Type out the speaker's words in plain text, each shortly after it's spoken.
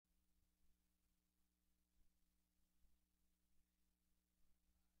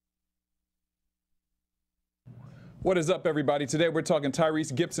What is up, everybody? Today we're talking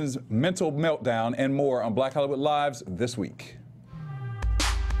Tyrese Gibson's mental meltdown and more on Black Hollywood Lives this week.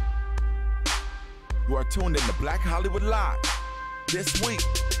 You are tuned in to Black Hollywood Live this week.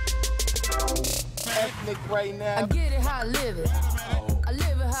 Ethnic right now. I get it how I live it. I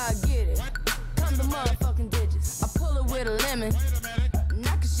live it how I get it. Come the motherfucking digits. I pull it with a lemon.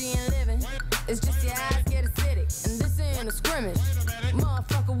 Not cause she ain't living. It's just your eyes get acidic. And this ain't a scrimmage.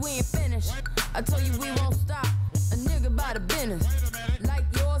 Motherfucker, we ain't finished. I told you we won't stop. A nigga by the business. Like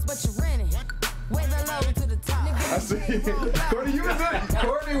yours, but you're renting. Wave that low to the top. I see. Courtney, you was in.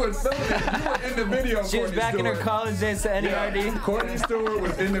 Courtney was filming. You were in the video. She was back in her college days to NERD. Yeah, Courtney Stewart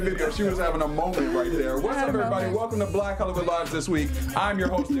was in the video. She was having a moment right there. What's up, everybody? Welcome to Black Hollywood Lives this week. I'm your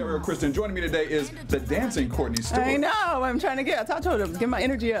host, Derrial, Christon. Joining me today is the dancing Courtney Stewart. I know. I'm trying to get. I told you to get my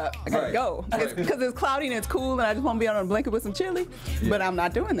energy up. I gotta go because it's cloudy and it's cool, and I just want to be on a blanket with some chili. Yeah. But I'm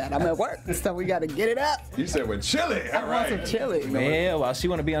not doing that. I'm at work, so we gotta get it up. You said with chili. All right. I want some chili. Yeah, well, she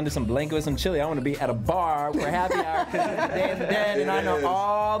want to be under some blanket with some chili. I want to be at a bar for happy hour because it's the Day of the Dead, and I know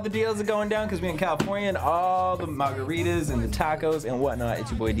all the deals are going down because we're in California, and all the margaritas and the tacos and whatnot. It's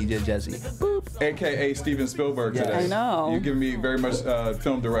your boy DJ Jesse. Boop. AKA Steven Spielberg today. I know. You're giving me very much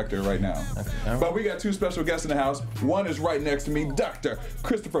film director right now. Okay. But we got two special guests in the house. One is right next to me, Dr.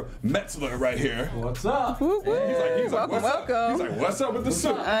 Christopher Metzler right here. What's up? Woo, woo. He's like, what's welcome. up? He's like, what's up with the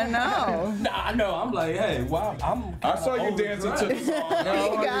suit? I know. Nah, I know. I'm like, hey, wow. I saw you dancing to the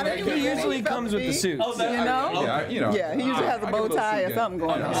song. He got it. He usually comes with the suits. Oh, that, You know? Yeah, he usually has a bow tie or something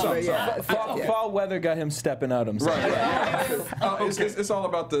going on. Fall weather got him stepping out himself. Right. It's all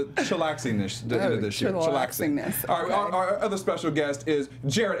about the chillaxingness this year. Chillaxingness. Our other special guest is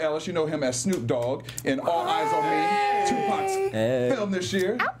Jarrett Ellis. You know him as Snoop Dogg in All Eyes on Me. Tupac's film this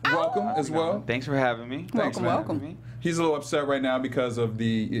year. Welcome as well. Thanks for having me. Thanks, man. Welcome. He's a little upset right now because of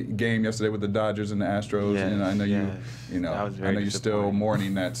the game yesterday with the Dodgers and the Astros. Yes, and I know that was very I know you're still disappointing.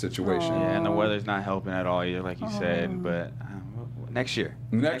 mourning that situation. Yeah, and the weather's not helping at all either, like you said. But next year.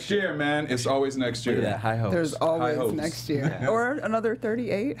 Next year, man. It's always next year. Yeah, high hopes. There's always hopes. next year. Yeah. Or another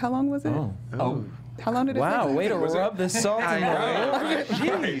 38. How long was it? Oh. How long did it Wow, take? way to rub the salt in the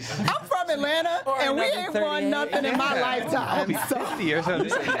I'm from Atlanta, and we ain't won nothing in my lifetime. So. 50 or something.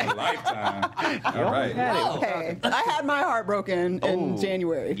 Lifetime. All right. Hey, I had my heart broken in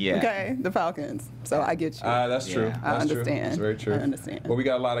January. Yeah. Okay, the Falcons. So I get you. That's true. Yeah. I That's understand. True. That's very true. I understand. Well, we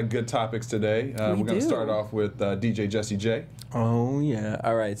got a lot of good topics today. We're going to start off with DJ Jesse J. Oh, yeah.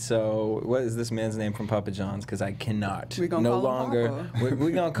 All right, so what is this man's name from Papa John's? Because I cannot. We gonna no call him longer. Papa.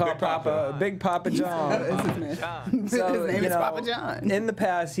 We're going to call Papa Big Papa John. His name is Papa John. In the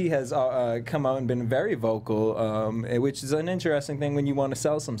past, he has come out and been very vocal, which is an interesting thing when you want to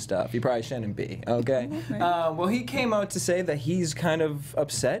sell some stuff. You probably shouldn't be, okay? Well, he came out to say that he's kind of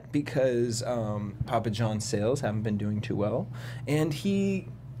upset because Papa John's sales haven't been doing too well, and he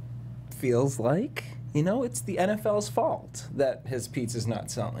feels like, you know, it's the NFL's fault that his pizza's not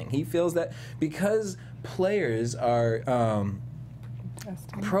selling. He feels that because players are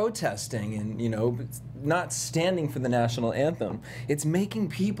protesting and, you know, not standing for the national anthem, it's making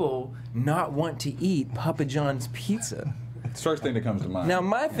people not want to eat Papa John's pizza. It's the first thing that comes to mind. Now,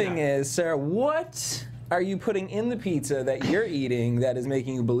 my thing is, Sarah, what are you putting in the pizza that you're eating that is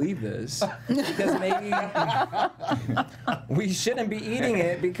making you believe this? Because maybe we shouldn't be eating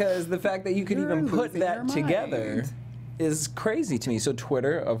it, because the fact that you could even put that together is crazy to me. So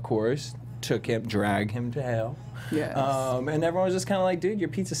Twitter, of course, dragged him to hell. Yes. And everyone was just kind of like, dude, your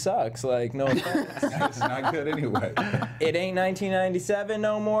pizza sucks. Like, no offense. It's not good anyway. It ain't 1997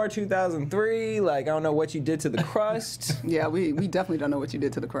 no more, 2003. Like, I don't know what you did to the crust. Yeah, we definitely don't know what you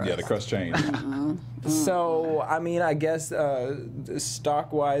did to the crust. Yeah, the crust changed. So, I mean, I guess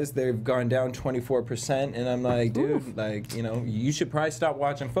stock-wise, they've gone down 24%, and I'm like, dude, like, you know, you should probably stop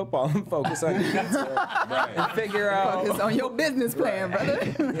watching football and focus on your pizza and figure out. Focus on your business plan,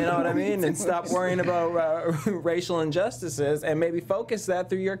 brother. You know what I mean? And stop worrying about racial injustices and maybe focus that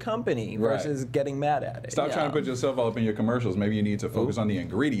through your company versus getting mad at it. Stop trying to put yourself all up in your commercials. Maybe you need to focus on the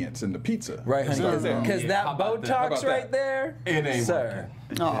ingredients in the pizza. Right, honey. Because that Botox right there, it ain't sir.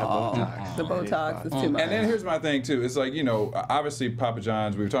 Aww, the Botox is too much. And then here's my thing too. It's like, you know, obviously Papa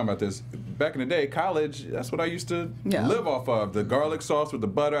John's, we were talking about this back in the day, college, that's what I used to live off of. The garlic sauce with the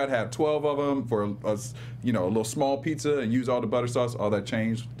butter. I'd have 12 of them for a little small pizza and use all the butter sauce. All that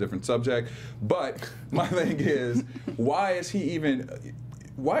changed, different subject. But my thing is, why is he even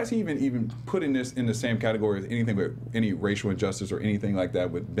putting this in the same category as anything with any racial injustice or anything like that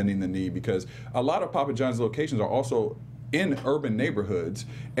with bending the knee? Because a lot of Papa John's locations are also in urban neighborhoods,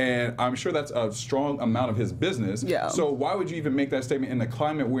 and I'm sure that's a strong amount of his business. Yeah. So why would you even make that statement in the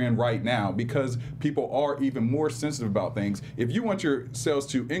climate we're in right now? Because people are even more sensitive about things. If you want your sales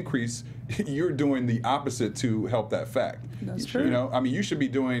to increase, you're doing the opposite to help that fact. That's true. You know, I mean, you should be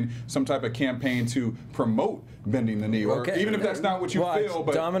doing some type of campaign to promote bending the knee, or even if that's not what you feel.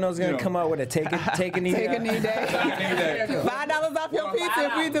 But Domino's gonna come out with a take a knee Take a knee day. $5 off your pizza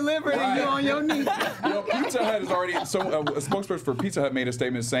if we deliver it and you on your knee. You know, Pizza Hut has already. So a spokesperson for Pizza Hut made a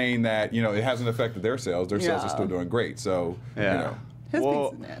statement saying that it hasn't affected their sales. Their sales are still doing great. So His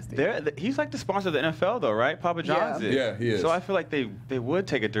pizza's nasty. He's like the sponsor of the NFL, though, right? Papa John's is. Yeah, he is. So I feel like they would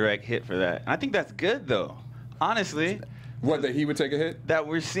take a direct hit for that. And I think that's good, though. Honestly. What, that he would take a hit? That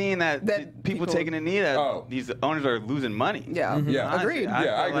we're seeing that people taking a knee, that these owners are losing money. Yeah. Yeah. Agreed.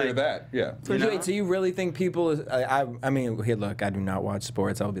 I agree with that. Yeah. So, wait, so you really think people? I mean, here, look, I do not watch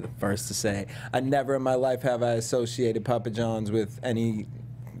sports. I'll be the first to say I never in my life have I associated Papa John's with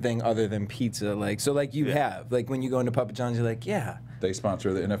anything other than pizza. Like you have. Like when you go into Papa John's, you're like, yeah. They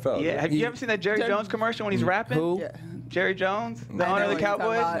sponsor the NFL. Yeah. Have you ever seen that Jerry Jones commercial when he's rapping? Who? Yeah. Jerry Jones, the owner of the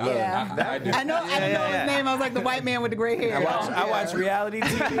Cowboys. Yeah. I know his name. I was like the white man with the gray hair. I watch reality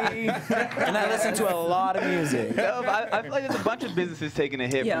TV and I listen to a lot of music. No, I feel like there's a bunch of businesses taking a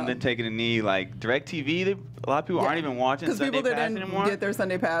hit from them taking a knee. Like DirecTV, a lot of people aren't even watching Sunday Pass anymore. Because people didn't get their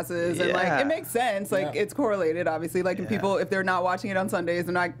Sunday passes, and like it makes sense. Like it's correlated, obviously. Like people, if they're not watching it on Sundays,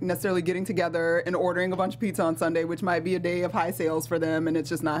 they're not necessarily getting together and ordering a bunch of pizza on Sunday, which might be a day of high sales for them, and it's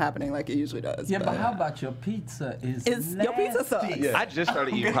just not happening like it usually does. Yeah, but how about your pizza? Your pizza sucks. Yeah. I just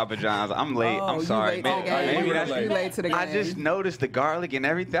started eating Papa John's. I'm late. I'm sorry. Maybe that's late to the game. I just noticed the garlic and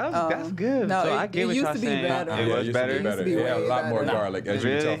everything. That's good. No, so I get what y'all saying. It was better. Yeah, a lot more garlic, as you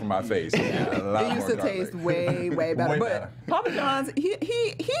can tell from my face. It used to taste way better. But Papa John's, he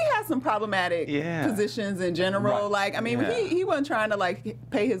has some problematic positions in general. Like, I mean, he wasn't trying to like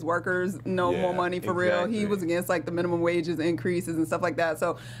pay his workers more money for real. He was against like the minimum wages increases and stuff like that.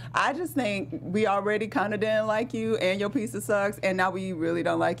 So I just think we already kind of didn't like you, and your pizza sucks, and now we really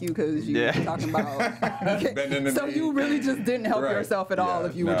don't like you because you were talking about. So you really just didn't help yourself at all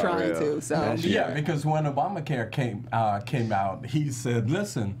if you were trying to. So yeah, because when Obamacare came out, he said,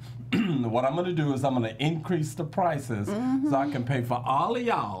 "Listen, what I'm going to do is I'm going to increase the prices so I can pay for all of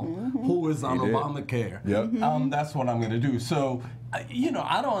y'all who is on Obamacare. Yep. That's what I'm going to do." So,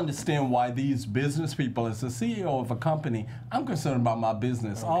 I don't understand why these business people, as the CEO of a company, I'm concerned about my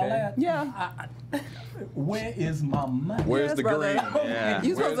business. All that. Yeah. Where is my money? Where's the green?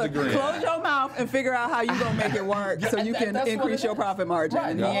 You're supposed to close your mouth and figure out how you're going to make it work so you can increase your profit margin. Right.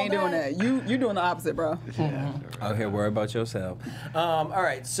 And he ain't doing that. You're doing the opposite, bro. Okay, worry about yourself. All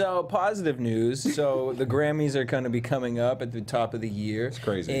right, so positive news. So the Grammys are going to be coming up at the top of the year. It's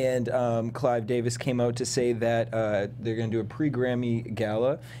crazy. And Clive Davis came out to say that they're going to do a pre-Grammy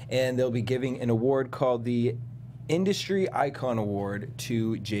gala, and they'll be giving an award called the Industry Icon Award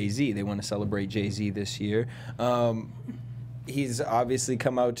to Jay-Z. They want to celebrate Jay-Z this year. He's obviously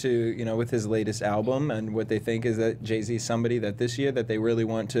come out to, with his latest album, and what they think is that Jay-Z is somebody that this year that they really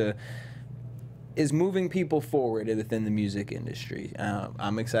want to is moving people forward within the music industry.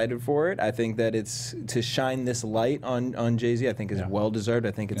 I'm excited for it. I think that it's to shine this light on Jay-Z. I think is well deserved.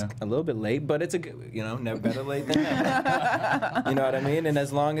 I think it's a little bit late, but it's a good, never better late than never. You know what I mean? And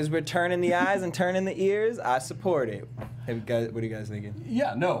as long as we're turning the eyes and turning the ears, I support it. Hey, guys, what are you guys thinking?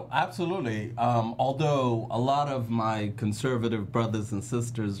 Yeah, no, absolutely. Although a lot of my conservative brothers and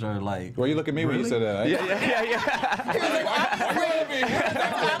sisters are like, well, you look at me when you said that.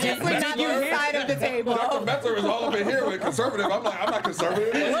 Obviously not your side of the table. Dr. Metzler is all up in here with conservative. I'm like, I'm not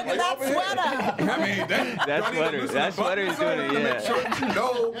conservative. Look at that sweater. I mean, that sweater is doing it, Make sure that you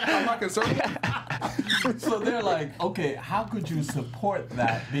know I'm not conservative. So they're like, okay, how could you support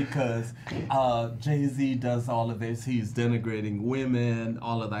that? Because Jay-Z does all of this. He's denigrating women,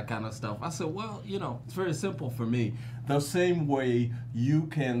 all of that kind of stuff. I said, well, it's very simple for me. The same way you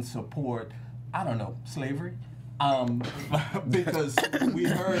can support, I don't know, slavery. Because we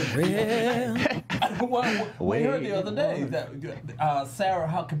heard, we heard the other day that Sarah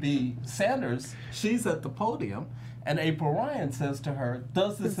Huckabee Sanders, she's at the podium, and April Ryan says to her,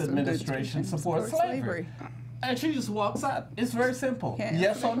 "Does this administration support slavery?" And she just walks out. It's very simple.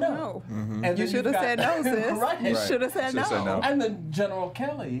 Yes or no. And you should have said no, sis. Right. You should have said no. And then General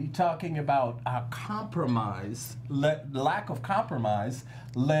Kelly talking about compromise, lack of compromise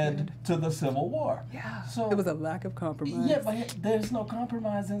led to the Civil War. Yeah. So it was a lack of compromise. Yeah, but there's no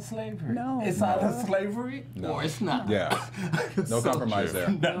compromise in slavery. No. It's either slavery or it's not. Yeah. No compromise there.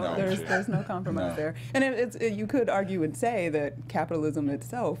 No, there's no compromise there. And you could argue and say that capitalism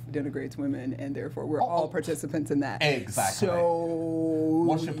itself denigrates women, and therefore we're all participants participants in that. Exactly. So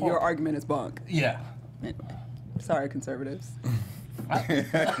what's your point? Your argument is bunk. Yeah. Sorry, conservatives.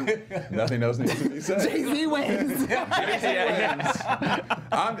 Nothing else needs to be said. Jay-Z wins.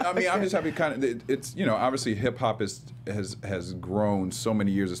 I'm just happy. It's obviously hip hop has grown so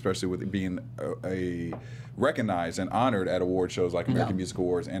many years, especially with it being a recognized and honored at award shows like American Music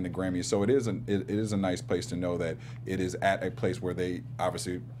Awards and the Grammys. So it is a nice place to know that it is at a place where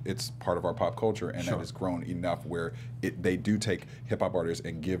it's part of our pop culture, and that it's grown enough where they do take hip hop artists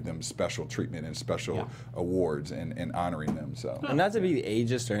and give them special treatment and special awards and honoring them. So and not to be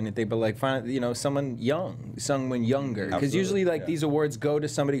ageist or anything, but like find someone young, someone younger, because usually these awards go to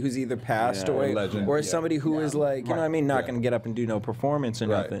somebody who's either passed away or somebody who is like not going to get up and do no performance or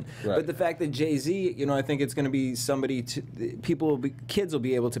nothing. Right. But the fact that Jay-Z, I think it's going to be somebody kids will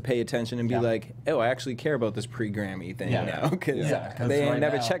be able to pay attention and be like, oh, I actually care about this pre-Grammy thing now, because they ain't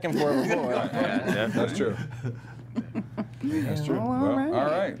never checking for it before. That's true. That's true. All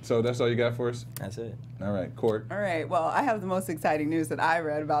right. So that's all you got for us? That's it. All right. Court. All right. Well, I have the most exciting news that I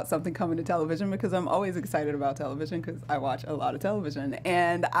read about something coming to television, because I'm always excited about television because I watch a lot of television.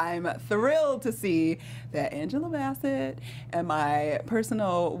 And I'm thrilled to see that Angela Bassett and my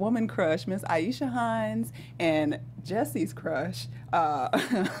personal woman crush, Miss Aisha Hinds, and Jesse's crush,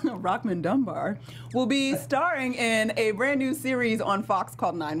 Rockman Dunbar, will be starring in a brand new series on Fox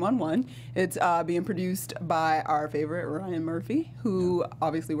called 911. It's being produced by our favorite Ryan Murphy, who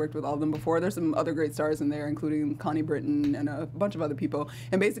obviously worked with all of them before. There's some other great stars in there, including Connie Britton and a bunch of other people.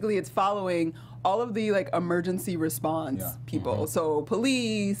 And basically it's following all of the emergency response people. So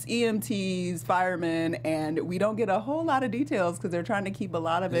police, EMTs, firemen, and we don't get a whole lot of details because they're trying to keep a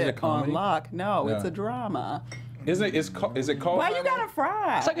lot of it on lock. No, it's a drama. Is it called? Why you gotta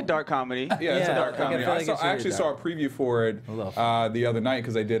fry? It's like a dark comedy. Yeah, it's a dark comedy. I actually saw a preview for it the other night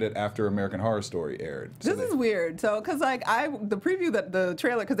because they did it after American Horror Story aired. This is weird. So, because the preview the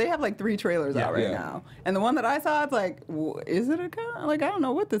trailer, because they have 3 trailers out right now, and the one that I saw, it's like, is it a I don't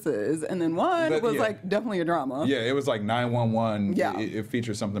know what this is, and then one was definitely a drama. Yeah, it was like 911. Yeah, it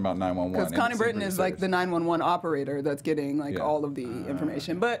features something about 911. Because Connie Britton is the 911 operator that's getting all of the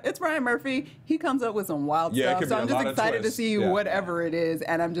information. But it's Ryan Murphy. He comes up with some wild stuff. So I'm just excited to see whatever it is,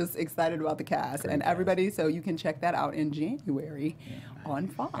 and I'm just excited about the cast and everybody. So you can check that out in January on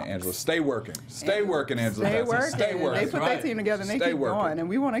Fox. And Angela, stay working, Angela. Stay working. They put their team together and they keep working. going, and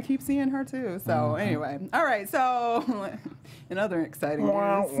we want to keep seeing her too. So anyway, all right. So in other exciting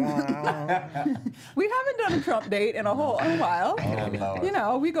news, we haven't done a Trump date in a while.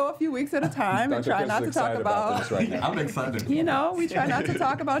 We go a few weeks at a time and try not to talk about. I'm excited. We try not to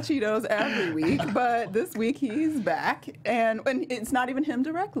talk about Cheetos every week, but this week he's back, and it's not even him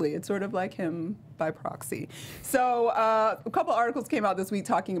directly. It's sort of like him by proxy. So a couple articles came out this week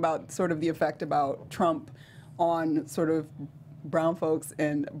talking about sort of the effect about Trump on sort of brown folks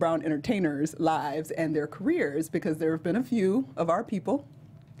and brown entertainers' lives and their careers, because there have been a few of our people,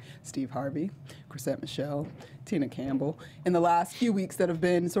 Steve Harvey, Chrisette Michelle, Tina Campbell, in the last few weeks that have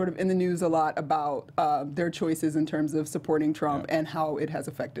been sort of in the news a lot about their choices in terms of supporting Trump and how it has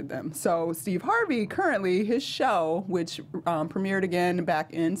affected them. So Steve Harvey, currently, his show, which premiered again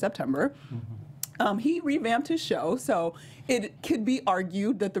back in September, he revamped his show, so it could be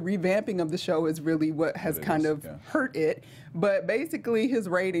argued that the revamping of the show is really what has kind of hurt it. But basically, his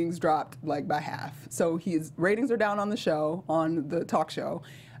ratings dropped by half. So his ratings are down on the show, on the talk show.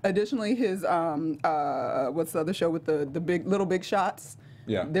 Additionally, his what's the other show with the big shots?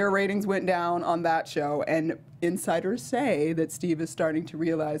 Yeah. Their ratings went down on that show, and insiders say that Steve is starting to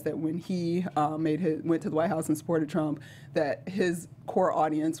realize that when he went to the White House and supported Trump, that his core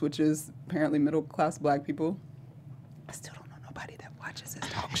audience, which is apparently middle-class black people, I still don't know nobody that watches his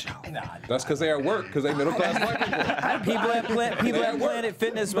talk show. That's because they're at work, because they middle-class black people. People at Planet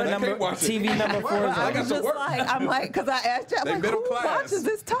Fitness, but TV number 4 is I'm like, because I asked Jeff, who watches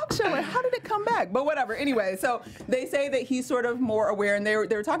this talk show, and how did it come back? But whatever. Anyway, so they say that he's sort of more aware, and they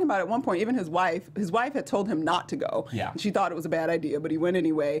were talking about at one point, even his wife had told him not to go. Yeah. She thought it was a bad idea, but he went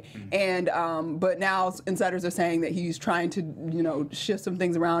anyway. And but now insiders are saying that he's trying to, shift some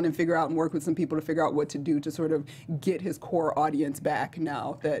things around and figure out and work with some people to figure out what to do to sort of get his core audience back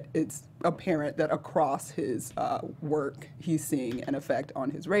now that it's apparent that across his work he's seeing an effect on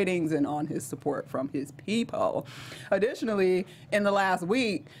his ratings and on his support from his people. Additionally, in the last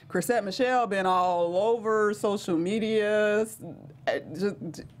week, Chrisette Michelle been all over social media.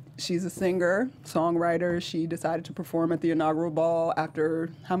 She's a singer, songwriter. She decided to perform at the inaugural ball after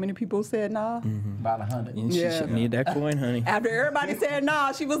how many people said nah? About 100. She need that coin, honey. After everybody said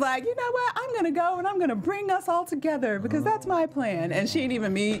nah, she was like, you know what? I'm going to go and I'm going to bring us all together because that's my plan. And she didn't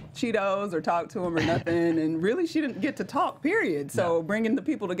even meet Cheetos or talk to him or nothing. And really, she didn't get to talk, period. So bringing the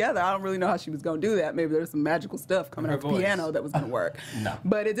people together, I don't really know how she was going to do that. Maybe there's some magical stuff coming out the piano that was going to work. No.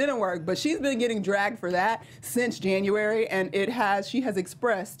 But it didn't work. But she's been getting dragged for that since January. And she has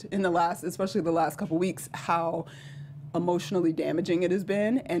expressed in the last, especially the last couple weeks, how emotionally damaging it has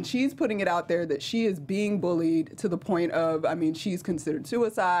been, and she's putting it out there that she is being bullied to the point of, I mean, she's considered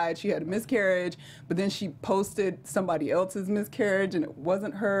suicide. She had a miscarriage, but then she posted somebody else's miscarriage, and it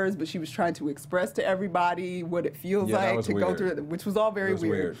wasn't hers, but she was trying to express to everybody what it feels like to go through it, which was all very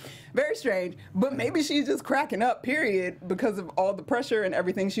weird. Very strange, but maybe she's just cracking up, period, because of all the pressure and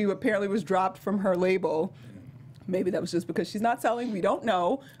everything. She apparently was dropped from her label. Maybe that was just because she's not selling. We don't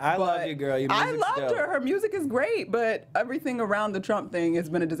know. I love you, girl. Your I music's loved dope. her. Her music is great, but everything around the Trump thing has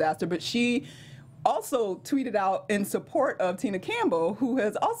been a disaster. But she also tweeted out in support of Tina Campbell, who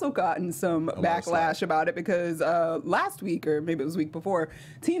has also gotten some backlash about it because last week, or maybe it was the week before,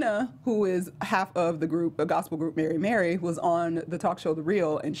 Tina, who is half of the group, a gospel group Mary Mary, was on the talk show The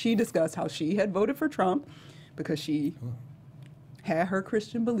Real, and she discussed how she had voted for Trump because she had her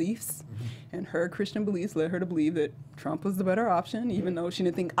Christian beliefs, and her Christian beliefs led her to believe that Trump was the better option, even though she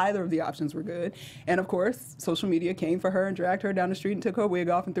didn't think either of the options were good. And of course, social media came for her and dragged her down the street and took her wig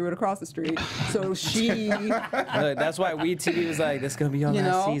off and threw it across the street. So she... That's why WeTV was like, this is going to be your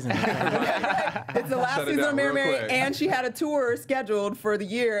last season. It's the last season of Mary Mary, and she had a tour scheduled for the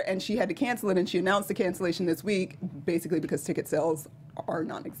year, and she had to cancel it, and she announced the cancellation this week, basically because ticket sales are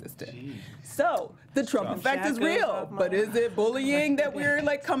non-existent. So the Trump effect is real, but is it bullying that we're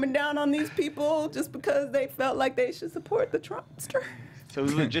like coming down on these people just because they felt like they should support the Trumpster? So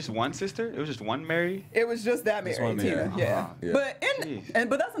it was just one sister? It was just one Mary? It was just that Mary, Tina. Yeah. But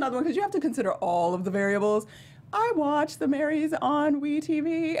but that's another one because you have to consider all of the variables. I watched the Marys on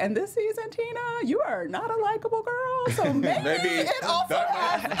WeTV, and this season, Tina, you are not a likable girl. So maybe it also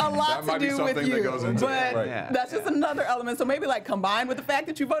has a lot to do with you. But that's just another element. So maybe like combined with the fact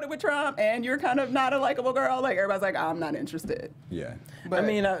that you voted with Trump and you're kind of not a likable girl, like everybody's like, I'm not interested. Yeah. But, I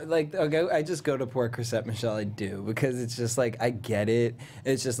mean, I just go to poor Chrisette Michele. I do, because it's just like, I get it.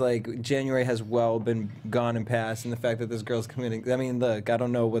 It's just like January has been gone and past, and the fact that this girl's committing. I mean, look, I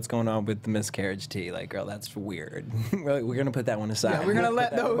don't know what's going on with the miscarriage tea. Like, girl, that's weird. We're gonna put that one aside. Yeah, we're gonna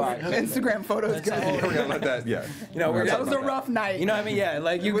let those Instagram photos go. We're gonna let that. Yeah. You know, that was a rough night. You know what I mean? Yeah,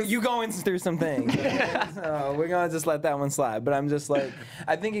 like you going through some things. So we're gonna just let that one slide. But I'm just like,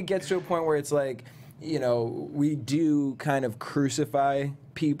 I think it gets to a point where it's like, you know, we do kind of crucify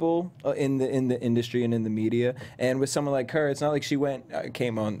people in the industry and in the media, and with someone like her, it's not like she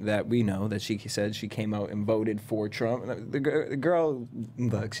came on that we know that she said she came out and voted for Trump. The girl,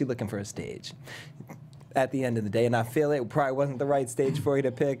 look, she's looking for a stage at the end of the day, and I feel it probably wasn't the right stage for you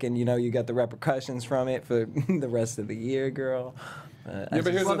to pick, and you know, you got the repercussions from it for the rest of the year, girl. But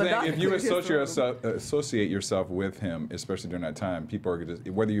here's the thing: if you associate yourself with him, especially during that time, people are just,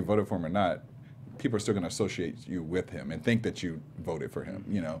 whether you voted for him or not, people are still going to associate you with him and think that you voted for him,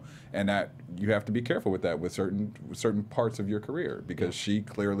 you know, and that you have to be careful with that with certain parts of your career, because she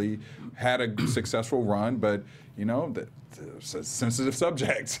clearly had a successful run, but you know, it's a sensitive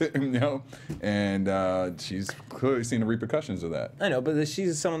subject, you know, and she's clearly seen the repercussions of that. I know, but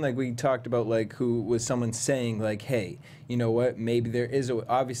she's someone like we talked about, like who was someone saying like, hey, you know what, maybe there is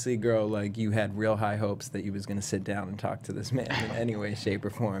obviously, girl, like you had real high hopes that you was going to sit down and talk to this man in any way, shape, or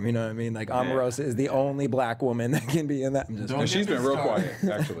form. You know what I mean? Like Omarosa is the only black woman that can be in that. And she's been real quiet,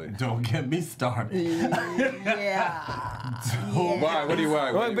 actually. Don't get me started. Why? What do you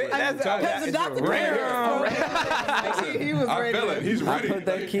want? Because Dr. He was ready. I feel it. He's ready. I put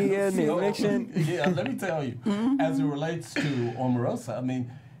that key in the election. Yeah, let me tell you, as it relates to Omarosa, I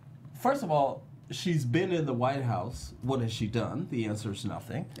mean, first of all, she's been in the White House. What has she done? The answer is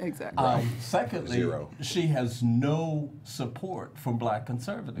nothing. Exactly. Secondly, Zero. She has no support from black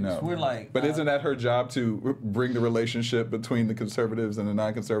conservatives. No. We're like, but isn't that her job to bring the relationship between the conservatives and the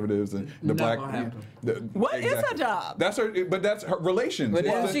non-conservatives and the black? What is her job? That's her. But that's her relations. But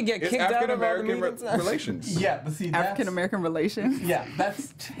didn't she get kicked out of all the meetings? Relations. Yeah, but see, African American relations. Yeah,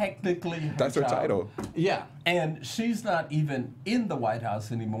 that's technically her That's her job. title. Yeah, and she's not even in the White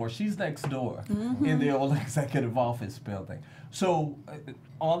House anymore. She's next door in the old executive office building. So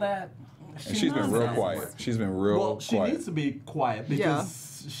all that. She's been real quiet. She's been real quiet. Well, she needs to be quiet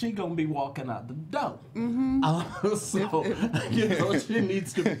because she gonna be walking out the door. So you know, she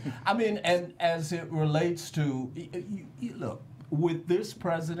needs to. I mean, and as it relates to, look, with this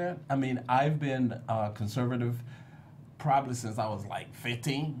president, I mean, I've been conservative probably since I was like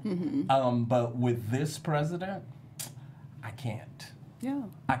 15. But with this president, I can't. Yeah.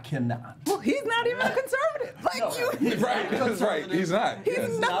 I cannot. Well, he's not even a conservative. Like That's right. He's not.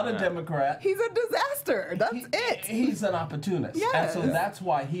 He's not a Democrat. He's a disaster. That's it. He's an opportunist. Yes. And so that's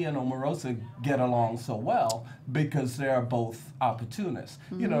why he and Omarosa get along so well, because they're both opportunists.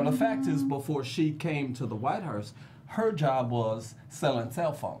 You know, the fact is, before she came to the White House, her job was selling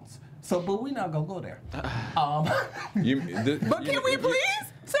cell phones. So, but we're not going to go there. But can we please?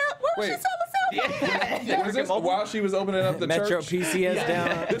 Sarah, where was she selling cell phones? Was this while she was opening up the Metro church? PCS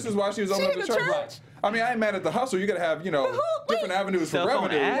down. This is while she was opening up the church? Right. I mean, I ain't mad at the hustle. You got to have, you know, different avenues for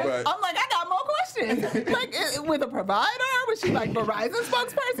revenue. But I'm like, I got more questions. Like, with a provider? Was she like Verizon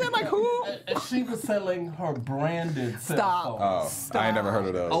spokesperson? Like, who? She was selling her branded cell phones. I ain't never heard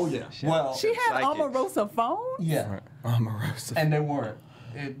of those. Oh, yeah. Well, She had Omarosa phones? yeah. Omarosa. And they weren't.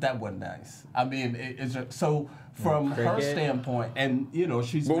 That wasn't nice. I mean, it's just, so from her standpoint, and you know,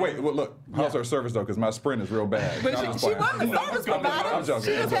 she's. But wait, look, how's her service though? Because my Sprint is real bad. But she wasn't a service provider. I'm joking.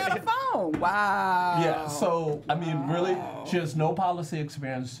 She just had a phone. Wow. Yeah. So I mean, really, she has no policy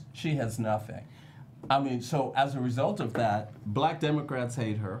experience. She has nothing. I mean, so as a result of that, Black Democrats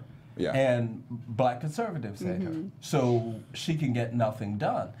hate her, and Black conservatives hate her. So she can get nothing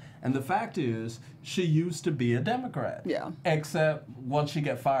done. And the fact is, she used to be a Democrat. Yeah. Except once she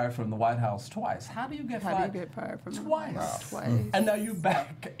got fired from the White House twice. How do you get fired? How do you get fired from twice? The White House? Twice. And now you're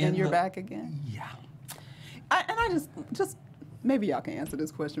back. And you're back again? Yeah. I just maybe y'all can answer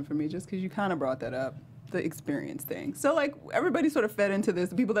this question for me, just because you kind of brought that up, the experience thing. So, like, everybody sort of fed into this.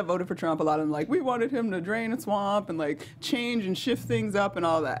 The people that voted for Trump, a lot of them, like, we wanted him to drain the swamp and, like, change and shift things up and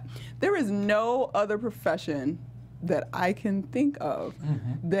all that. There is no other profession that I can think of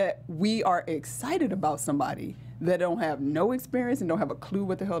that we are excited about somebody that don't have no experience and don't have a clue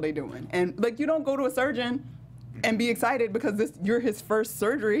what the hell they doing. And, like, you don't go to a surgeon and be excited because you're his first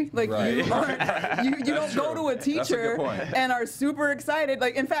surgery. Like, you don't go to a teacher and are super excited.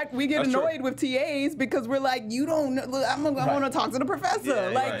 Like, in fact, we get annoyed with TAs because we're like, you don't know, I want to talk to the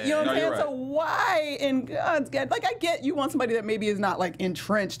professor. You know what I'm saying? So why in God's God, like, I get you want somebody that maybe is not, like,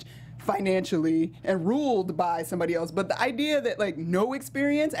 entrenched financially and ruled by somebody else, but the idea that, like, no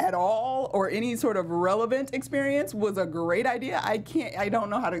experience at all or any sort of relevant experience was a great idea. I don't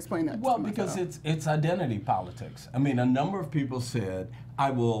know how to explain that. Well, because it's identity politics. I mean, a number of people said,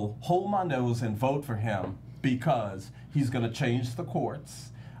 I will hold my nose and vote for him because he's going to change the courts.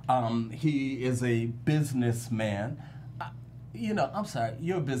 He is a businessman. You know, I'm sorry,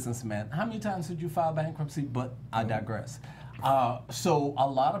 you're a businessman. How many times did you file bankruptcy? But I digress. So a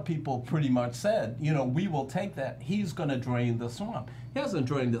lot of people pretty much said, you know, we will take that. He's going to drain the swamp. He hasn't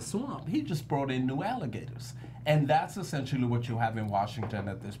drained the swamp. He just brought in new alligators. And that's essentially what you have in Washington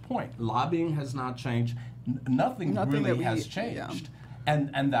at this point. Lobbying has not changed. Nothing really has changed. Yeah.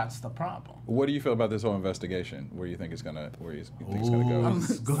 And that's the problem. What do you feel about this whole investigation? Where you think it's gonna go?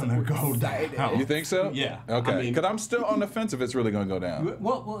 It's gonna go down. You think so? Yeah. Okay. Because I'm still on the fence if it's really gonna go down.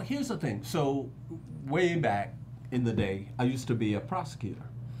 Well, here's the thing. So way back in the day, I used to be a prosecutor.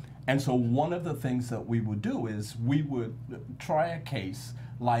 And so one of the things that we would do is we would try a case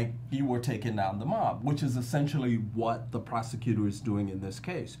like you were taking down the mob, which is essentially what the prosecutor is doing in this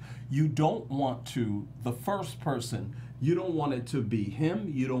case. You don't want to, the first person, you don't want it to be him,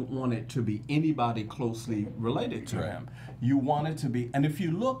 you don't want it to be anybody closely related to him. You want it to be, and if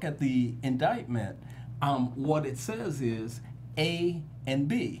you look at the indictment, what it says is A and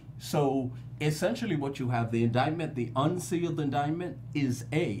B. So essentially what you have, the indictment, the unsealed indictment is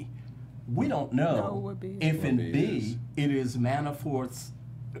A. We don't know if in B it is Manafort's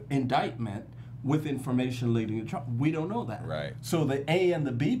indictment with information leading to trial. We don't know that. Right. So the A and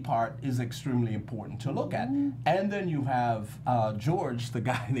the B part is extremely important to look at. And then you have George, the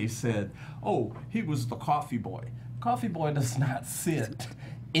guy they said, oh, he was the coffee boy. Coffee boy does not sit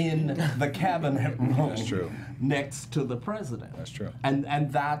in the cabinet room That's true. next to the president. That's true.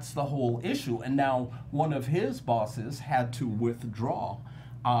 And that's the whole issue. And now one of his bosses had to withdraw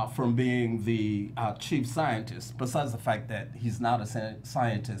from being the chief scientist, besides the fact that he's not a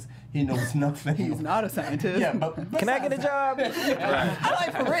scientist. He knows nothing. He's not a scientist. Yeah, but can I get a job? I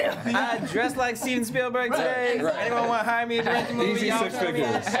like for real. I dress like Steven Spielberg today. Anyone want to hire me to direct a movie? Easy 6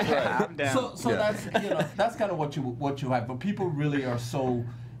 figures. I'm down. So that's that's kind of what you have. But people really are so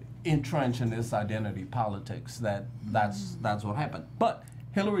entrenched in this identity politics that's what happened. But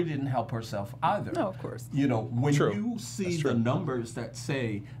Hillary didn't help herself either. No, of course. You know, when True. you see the numbers that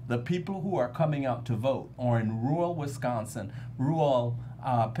say the people who are coming out to vote are in rural Wisconsin, rural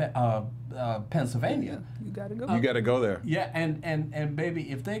Pennsylvania. You gotta go. You got to go there. Yeah, and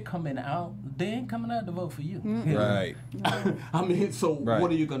baby, if they coming out, they ain't coming out to vote for you. Right. I mean, so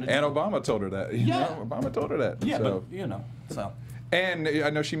what are you going to do? And Obama told her that. You know, Obama told her that. Yeah, so. but, you know, so. And I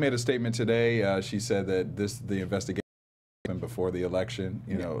know she made a statement today. She said that the investigation before the election,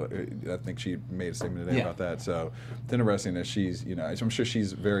 you know, I think she made a statement today about that. So it's interesting that she's, you know, I'm sure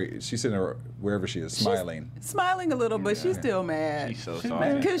she's sitting there wherever she is, smiling. She's smiling a little, but she's still mad. She's so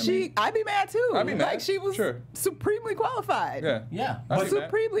sorry. Because I'd be mad too. I'd be mad. Like she was supremely qualified. Yeah. But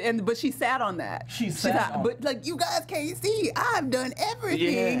Supremely, but she sat on that. She sat on but like you guys can't see, I've done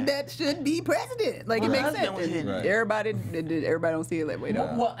everything that should be president. Like it makes sense. Right. Everybody don't see it that way.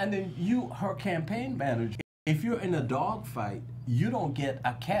 Well, and then her campaign manager. If you're in a dog fight, you don't get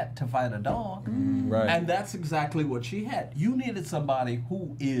a cat to fight a dog. Right. And that's exactly what she had. You needed somebody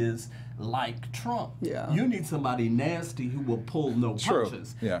who is like Trump. Yeah. You need somebody nasty who will pull no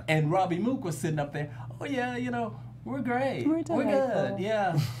punches. Yeah. And Robbie Mook was sitting up there, oh yeah, you know, we're great. We're good.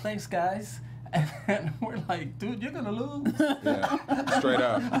 Yeah, thanks guys. And we're like, dude, you're gonna lose. Yeah. Straight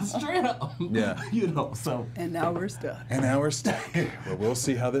up. Straight up. Yeah. You know, so. And now we're stuck. Well, we'll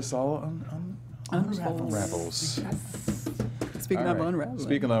see how this all unravels. Speaking of unraveling.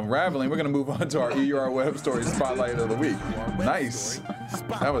 Speaking of unraveling, we're going to move on to our EUR Web Story Spotlight of the Week. Nice.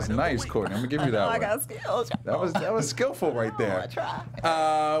 That was nice, Courtney. I'm going to give you that one. I got skills. That was skillful right there. I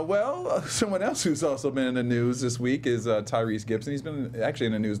tried. Well, someone else who's also been in the news this week is Tyrese Gibson. He's been actually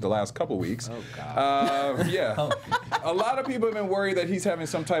in the news the last couple weeks. Oh, God. Yeah. A lot of people have been worried that he's having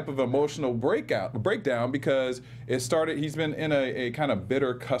some type of emotional breakdown because he's been in a kind of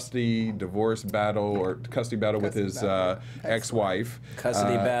bitter custody divorce battle or custody battle with his ex-wife.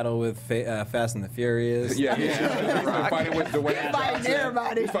 Custody battle with Fast and the Furious. Yeah, he's been fighting with Dwayne Johnson.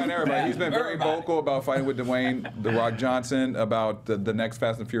 Everybody. He's fighting everybody. He's been very vocal about fighting with Dwayne "The Rock" Johnson about the next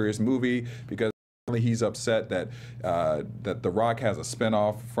Fast and Furious movie because he's upset that The Rock has a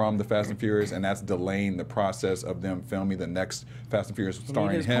spinoff from the Fast and Furious, and that's delaying the process of them filming the next Fast and Furious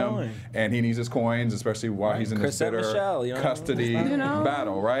starring him. And he needs his coins, especially while he's in this bitter custody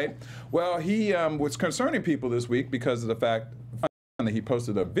battle, right? Well, he was concerning people this week because of the fact that he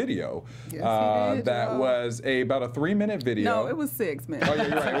posted a video that was about a 3-minute video. No, it was 6 minutes. Oh, yeah,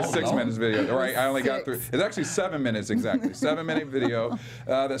 you're right. It was 6 minutes video. Right, I only got through. It's actually 7 minutes exactly. 7-minute video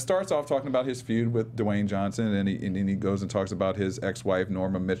that starts off talking about his feud with Dwayne Johnson, and then he goes and talks about his ex-wife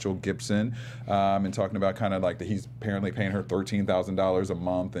Norma Mitchell Gibson, and talking about kind of like that he's apparently paying her $13,000 a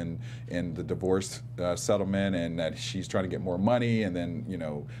month in the divorce settlement, and that she's trying to get more money, and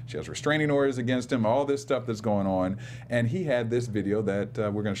then she has restraining orders against him. All this stuff that's going on, and he had this video that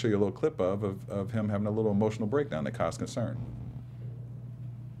we're going to show you a little clip of him having a little emotional breakdown that caused concern.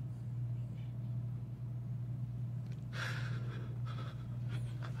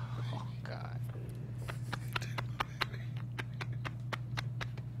 Oh, God.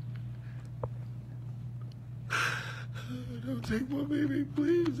 Don't take my baby,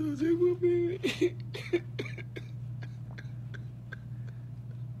 please. Don't take my baby.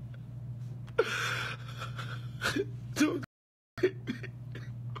 Don't.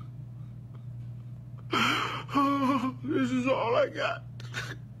 Oh, this is all I got.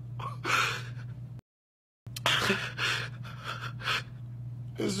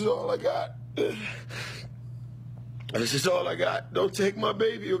 This is all I got. This is all I got. Don't take my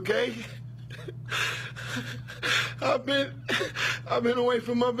baby, okay? I've been away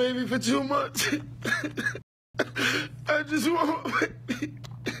from my baby for 2 months. I just want my baby.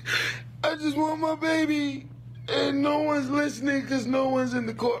 I just want my baby. And no one's listening because no one's in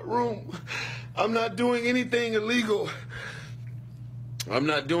the courtroom. I'm not doing anything illegal. I'm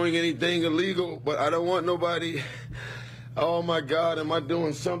not doing anything illegal, but I don't want nobody. Oh my God, am I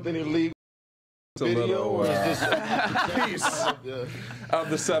doing something illegal? It's a little piece of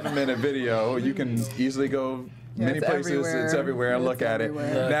the 7-minute video. You can easily go many places. Everywhere. It's everywhere. And look at it.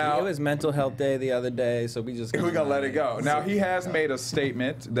 Now it was Mental Health Day the other day, so we're gonna let it go. Now he has made a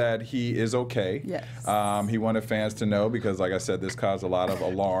statement that he is okay. Yes. He wanted fans to know because, like I said, this caused a lot of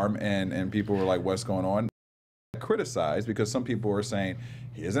alarm, and people were like, "What's going on?" Criticized because some people were saying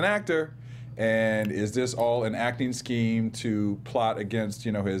he is an actor. And is this all an acting scheme to plot against,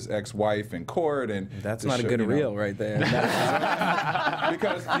 his ex-wife in court? And that's not a good reel right there.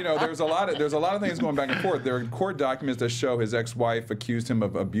 Because there's a lot of things going back and forth. There are court documents that show his ex-wife accused him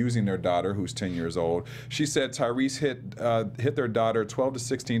of abusing their daughter, who's 10 years old. She said Tyrese hit their daughter 12 to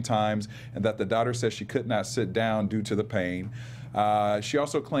 16 times, and that the daughter said she could not sit down due to the pain. She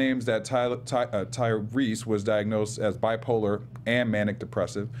also claims that Tyrese was diagnosed as bipolar and manic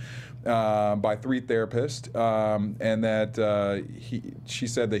depressive by 3 therapists, and that she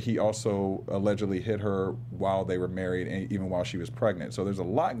said that he also allegedly hit her while they were married and even while she was pregnant. So there's a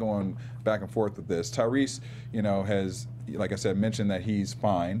lot going back and forth with this. Tyrese, has, like I said, mentioned that he's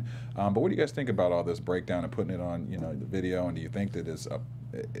fine. But what do you guys think about all this breakdown and putting it on, the video? And do you think that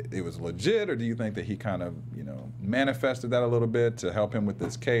it was legit, or do you think that he kind of, manifested that a little bit to help him with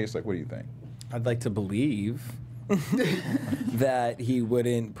this case? Like, what do you think? I'd like to believe that he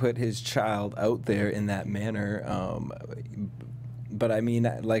wouldn't put his child out there in that manner. But I mean,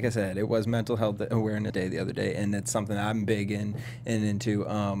 like I said, it was Mental Health Awareness Day the other day, and it's something I'm big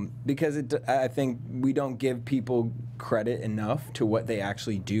into because I think we don't give people credit enough to what they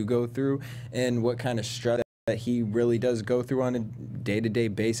actually do go through and what kind of stress that he really does go through on a day-to-day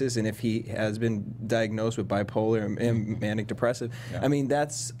basis. And if he has been diagnosed with bipolar and manic depressive, I mean,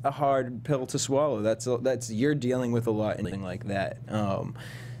 that's a hard pill to swallow. That's you're dealing with a lot, anything like that.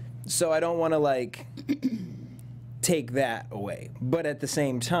 So I don't want to take that away, but at the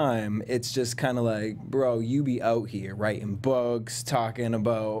same time, it's just kind of like, bro, you be out here writing books, talking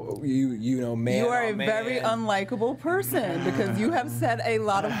about man. You are a very unlikable person because you have said a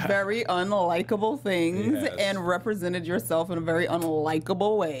lot of very unlikable things and represented yourself in a very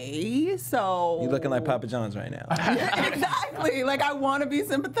unlikable way. So you're looking like Papa John's right now. Exactly. Like, I want to be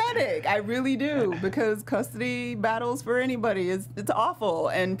sympathetic. I really do, because custody battles for anybody it's awful,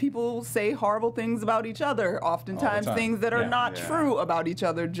 and people say horrible things about each other oftentimes. Things that are not true about each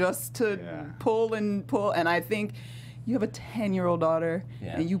other just to pull. And I think you have a 10-year-old daughter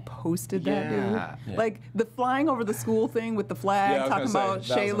and you posted that, dude. Like the flying over the school thing with the flag, talking about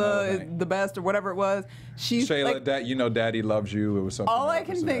Shayla is the best or whatever it was. She's Shayla, like, Daddy loves you. It was something. All I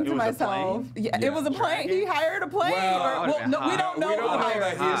can think to myself, it was a plane. He hired a plane. Well, no, we don't know who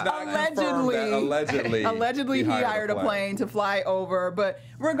hired it. Allegedly, he hired a plane to fly over. But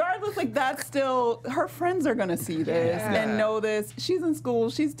regardless, like, that's still, her friends are gonna see this and know this. She's in school.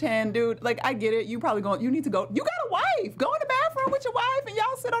 She's 10, dude. Like, I get it. You probably you need to go. You got a wife. Go in the bathroom with your wife and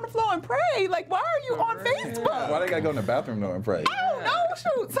y'all sit on the floor and pray. Like, why are you on Facebook? Why they gotta go in the bathroom though and pray? I don't know.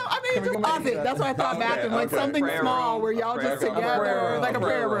 Shoot. So I mean, just opposite. That's why I thought bathroom, like something small where y'all just together, like a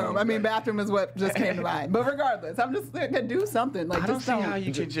prayer room. I mean, bathroom is what just came to mind. But regardless, I'm just gonna do something. Like, I don't see how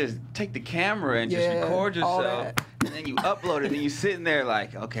you can just take the camera and just record yourself. And then you upload it, and you sitting there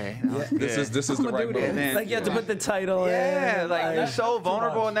like, okay, this is the right moment. Like, you have to put the title in. Yeah, like you're so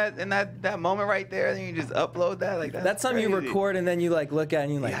vulnerable in that moment right there, and then you just upload that. Like that's something you record, and then you like look at it,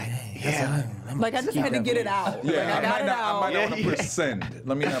 and you're like, like, I just had to get it out. Yeah, like, I got it out. I might not want to push send.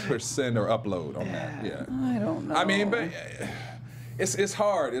 Let me not push send or upload on that. Yeah. I don't know. I mean, but it's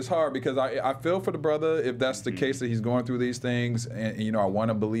hard. It's hard because I feel for the brother if that's the case, that he's going through these things, and I want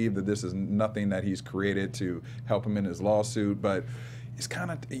to believe that this is nothing that he's created to help him in his lawsuit, but it's kind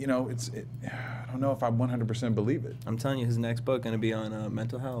of, I don't know if I 100% believe it. I'm telling you, his next book going to be on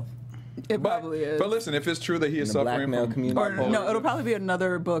mental health. It probably is. But listen, if it's true that he is suffering from bipolar, no, it'll probably be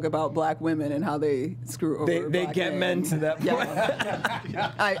another book about black women and how they screw over. They get men to that point.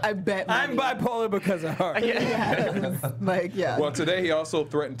 I bet. I'm bipolar because of her. Well, today he also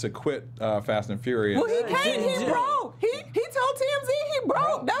threatened to quit Fast and Furious. Well, he can't. He broke. He told TMZ he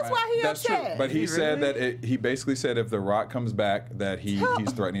broke. That's why he upset. True. But he said that he basically said if The Rock comes back, that he's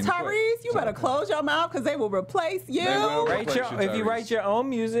threatening to quit. Tyrese, you better close your mouth because they will replace you. If you write your own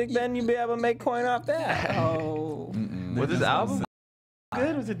music, then you be able to make coin off that. Oh. Was this album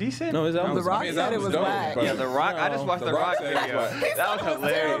good? Was it decent? No, his album. The Rock said it was whack. Yeah, The Rock. I just watched The Rock video. That was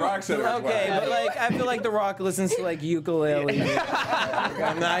hilarious. The Rock said it was okay, but like I feel like The Rock listens to like ukulele.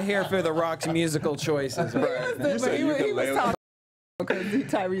 I'm not here for The Rock's musical choices. He was talking. Because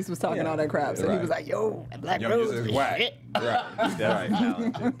Tyrese was talking all that crap, so he was like, "Yo, Black Rose is whack." Right.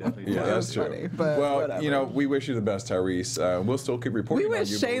 Yeah, that's true. Funny, but well, whatever. We wish you the best, Tyrese. We'll still keep reporting. We wish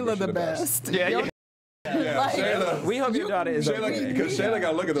Shayla the best. Yeah, Shayla. We hope your daughter is Shayla, because Shayla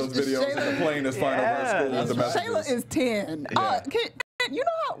got to look at those videos of the plane that's flying over our school with the messages. Shayla is 10. You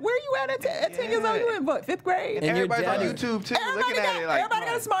know where you at 10 years old? You in what, 5th grade? And everybody's on YouTube too, looking at it like, everybody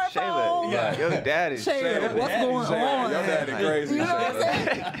got a smartphone. Shayla, yo, daddy. Shayla, what's going on? Your daddy crazy. You know what I'm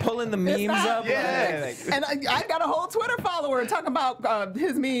saying? Pulling the memes up. Yeah. And I got a whole Twitter follower talking about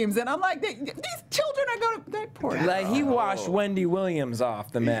his memes, and I'm like, these children are going to, Like, he washed Wendy Williams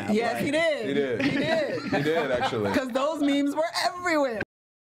off the map. Yes, he did. He did, actually. Because those memes were everywhere.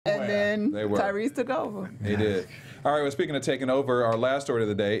 And then Tyrese took over. He did. All right, well, speaking of taking over, our last story of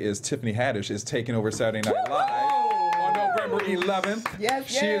the day is Tiffany Haddish is taking over Saturday Night Live. Oh, no, November 11th. Yes,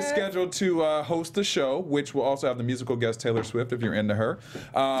 She is scheduled to host the show, which will also have the musical guest Taylor Swift, if you're into her.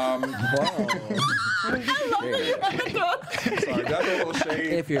 I love Sorry, that's a little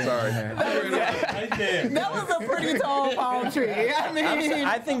shade. If you're Sorry. That was a pretty tall palm tree. I mean,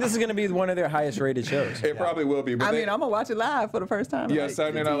 I think this is going to be one of their highest rated shows. It probably will be. But I'm going to watch it live for the first time. Yeah,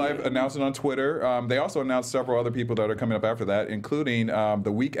 Saturday Night Live announced it on Twitter. They also announced several other people that are coming up after that, including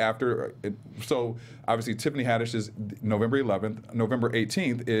the week after. So obviously Tiffany Haddish is November 11th. November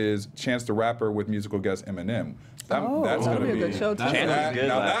 18th is Chance the Rapper with musical guest Eminem. That's going to be a good show too.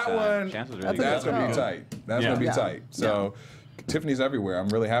 That one, that's going to be tight. That's going to be tight. So. Tiffany's everywhere. I'm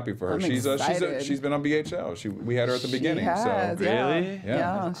really happy for her. She's been on BHL. We had her at the beginning. Has, so really?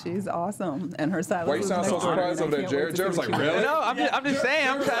 Yeah, she's awesome. And her stylist. Why you sound so surprised over there, Jarrett? Jarrett's like, really? No, I'm just saying.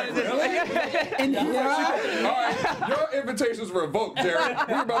 I'm trying to just. All right, your invitation's revoked, Jarrett.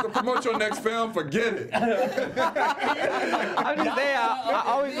 We're about to promote your next film. Forget it. I'm just saying. I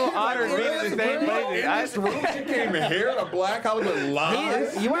always feel honored being in the same place. She came here to Black Hollywood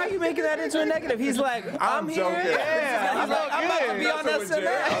Live. Why are you making that into a negative? He's like, I'm here. joking. Yeah. He's like, I'm about to be on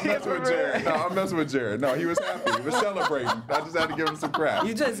SNL. I'm messing with Jarrett. No, I'm messing with Jarrett. No, he was happy. He was celebrating. I just had to give him some crap.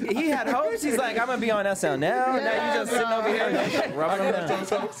 He had hopes. He's like, I'm gonna be on SNL now. Now you just sitting over here rubbing him down.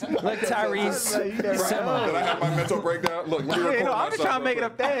 Look, Tyrese. Did I have my mental breakdown? Look, let me record myself. I'm just trying to make it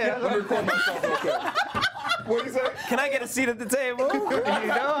up there. Let me record myself real quick. What do you say? Can I get a seat at the table?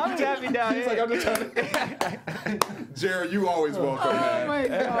 I'm happy down here. He's like, I'm just trying to. Jared, you always welcome, man. Oh my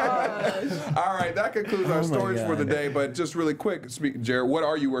gosh. All right, that concludes our stories for the day. But just really quick, Jared, what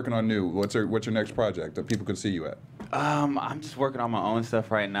are you working on new? What's your next project that people can see you at? I'm just working on my own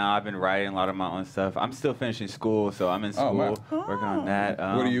stuff right now. I've been writing a lot of my own stuff. I'm still finishing school, so I'm in school working on that.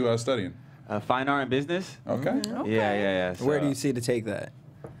 What are you studying? Fine art and business. Okay. Yeah. So, where do you see to take that?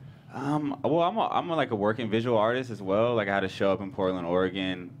 Well, I'm like a working visual artist as well. Like I had a show up in Portland,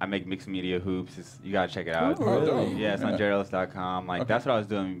 Oregon. I make mixed media hoops. You gotta check it out. Really? Yeah, it's on jarrett.com. Like that's what I was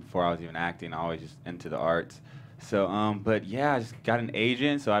doing before I was even acting. I always just into the arts. So, but yeah, I just got an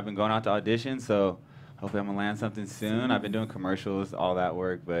agent. So I've been going out to auditions. So hopefully I'm gonna land something soon. I've been doing commercials, all that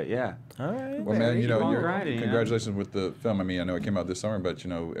work. But yeah. All right. Well, man, congratulations with the film. I mean, I know it came out this summer, but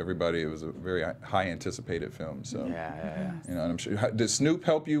everybody, it was a very high anticipated film. So yeah. And I'm sure. Did Snoop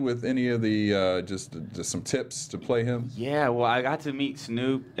help you with any of the just some tips to play him? Yeah, well, I got to meet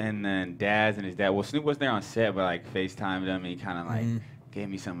Snoop and then Daz and his dad. Well, Snoop wasn't there on set, but like FaceTimed him and he kind of like gave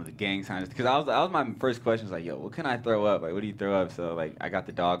me some of the gang signs. Because that was my first question. Was like, yo, what can I throw up? Like, what do you throw up? So like, I got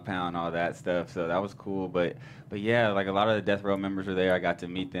the dog pound, all that stuff. So that was cool. But yeah, like a lot of the Death Row members were there. I got to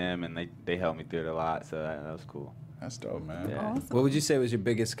meet them and they helped me through it a lot. So that was cool. That's dope, man. Yeah. Awesome. What would you say was your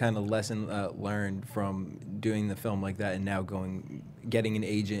biggest kind of lesson learned from doing the film like that and now getting an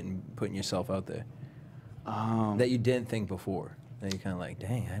agent and putting yourself out there that you didn't think before? That you kind of like,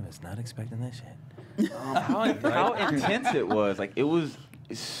 dang, I was not expecting that shit. How intense it was. Like it was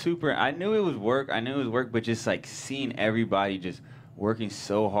super. I knew it was work, but just like seeing everybody just working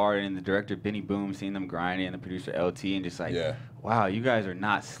so hard, and the director Benny Boom, seeing them grinding, and the producer LT, and just like, wow, you guys are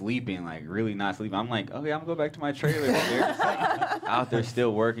not sleeping, like really not sleeping. I'm like, okay, I'm gonna go back to my trailer. They're just, like, out there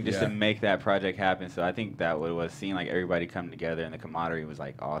still working just to make that project happen. So I think that what it was, seeing like everybody come together, and the camaraderie was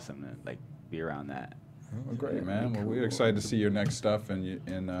like awesome to like be around that. Well, great, man. Well, we're excited to see your next stuff and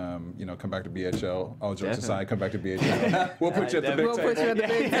come back to BHL. All jokes aside, come back to BHL. We'll put you at the big table. We'll put you at the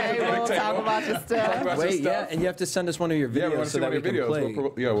big table, talk about your stuff. Wait, and you have to send us one of your videos so that we can play one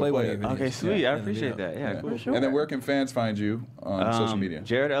of your videos. Okay, sweet. I appreciate that. Yeah, cool. Sure. And then where can fans find you on social media?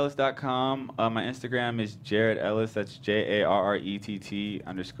 JarrettEllis.com. My Instagram is Jarrett Ellis. That's JARRETT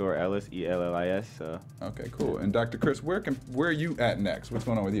 _Ellis ELLIS. So. Okay, cool. And Dr. Chris, where are you at next? What's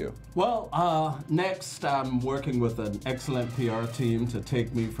going on with you? Well, next I'm working with an excellent PR team to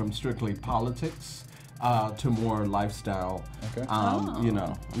take me from strictly politics to more lifestyle. Okay.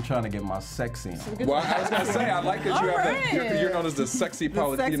 I'm trying to get my sexy on. Well, I was gonna say, I like that you have you're known as the sexy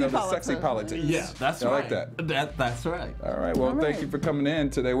politics. The sexy politics. Yeah, that's right. I like that. That's right. All right. Well, thank you for coming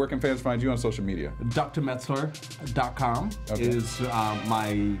in today. Where can fans find you on social media? drmetzler.com is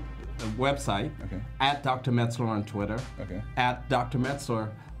my website. Okay. At Dr. Metzler on Twitter. Okay. At Dr.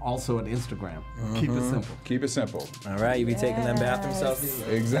 Metzler. Also at Instagram. Keep it simple. Keep it simple. All right, you be taking them bathroom selfies?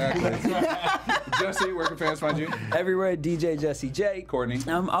 Exactly. Jesse, where can fans find you? Everywhere, DJ Jesse J. Courtney.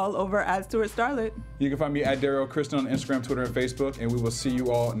 I'm all over at Stewart Starlet. You can find me at Derrial Christon on Instagram, Twitter, and Facebook, and we will see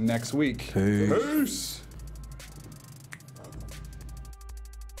you all next week. Peace.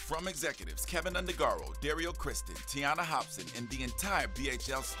 From From executives Keven Undergaro, Derrial, Christon, Tiana Hobson, and the entire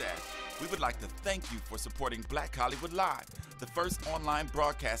BHL staff, we would like to thank you for supporting Black Hollywood Live, the first online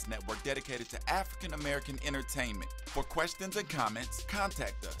broadcast network dedicated to African American entertainment. For questions and comments,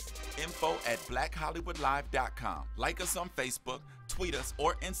 contact us. info@blackhollywoodlive.com. Like us on Facebook, tweet us,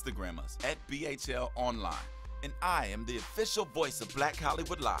 or Instagram us at BHL Online. And I am the official voice of Black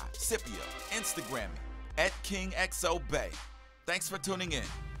Hollywood Live, Scipio, Instagram me at KingXOBay. Thanks for tuning in.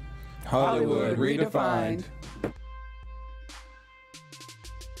 Hollywood Redefined.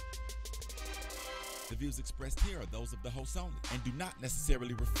 The views expressed here are those of the host only and do not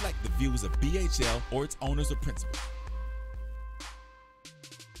necessarily reflect the views of BHL or its owners or principals.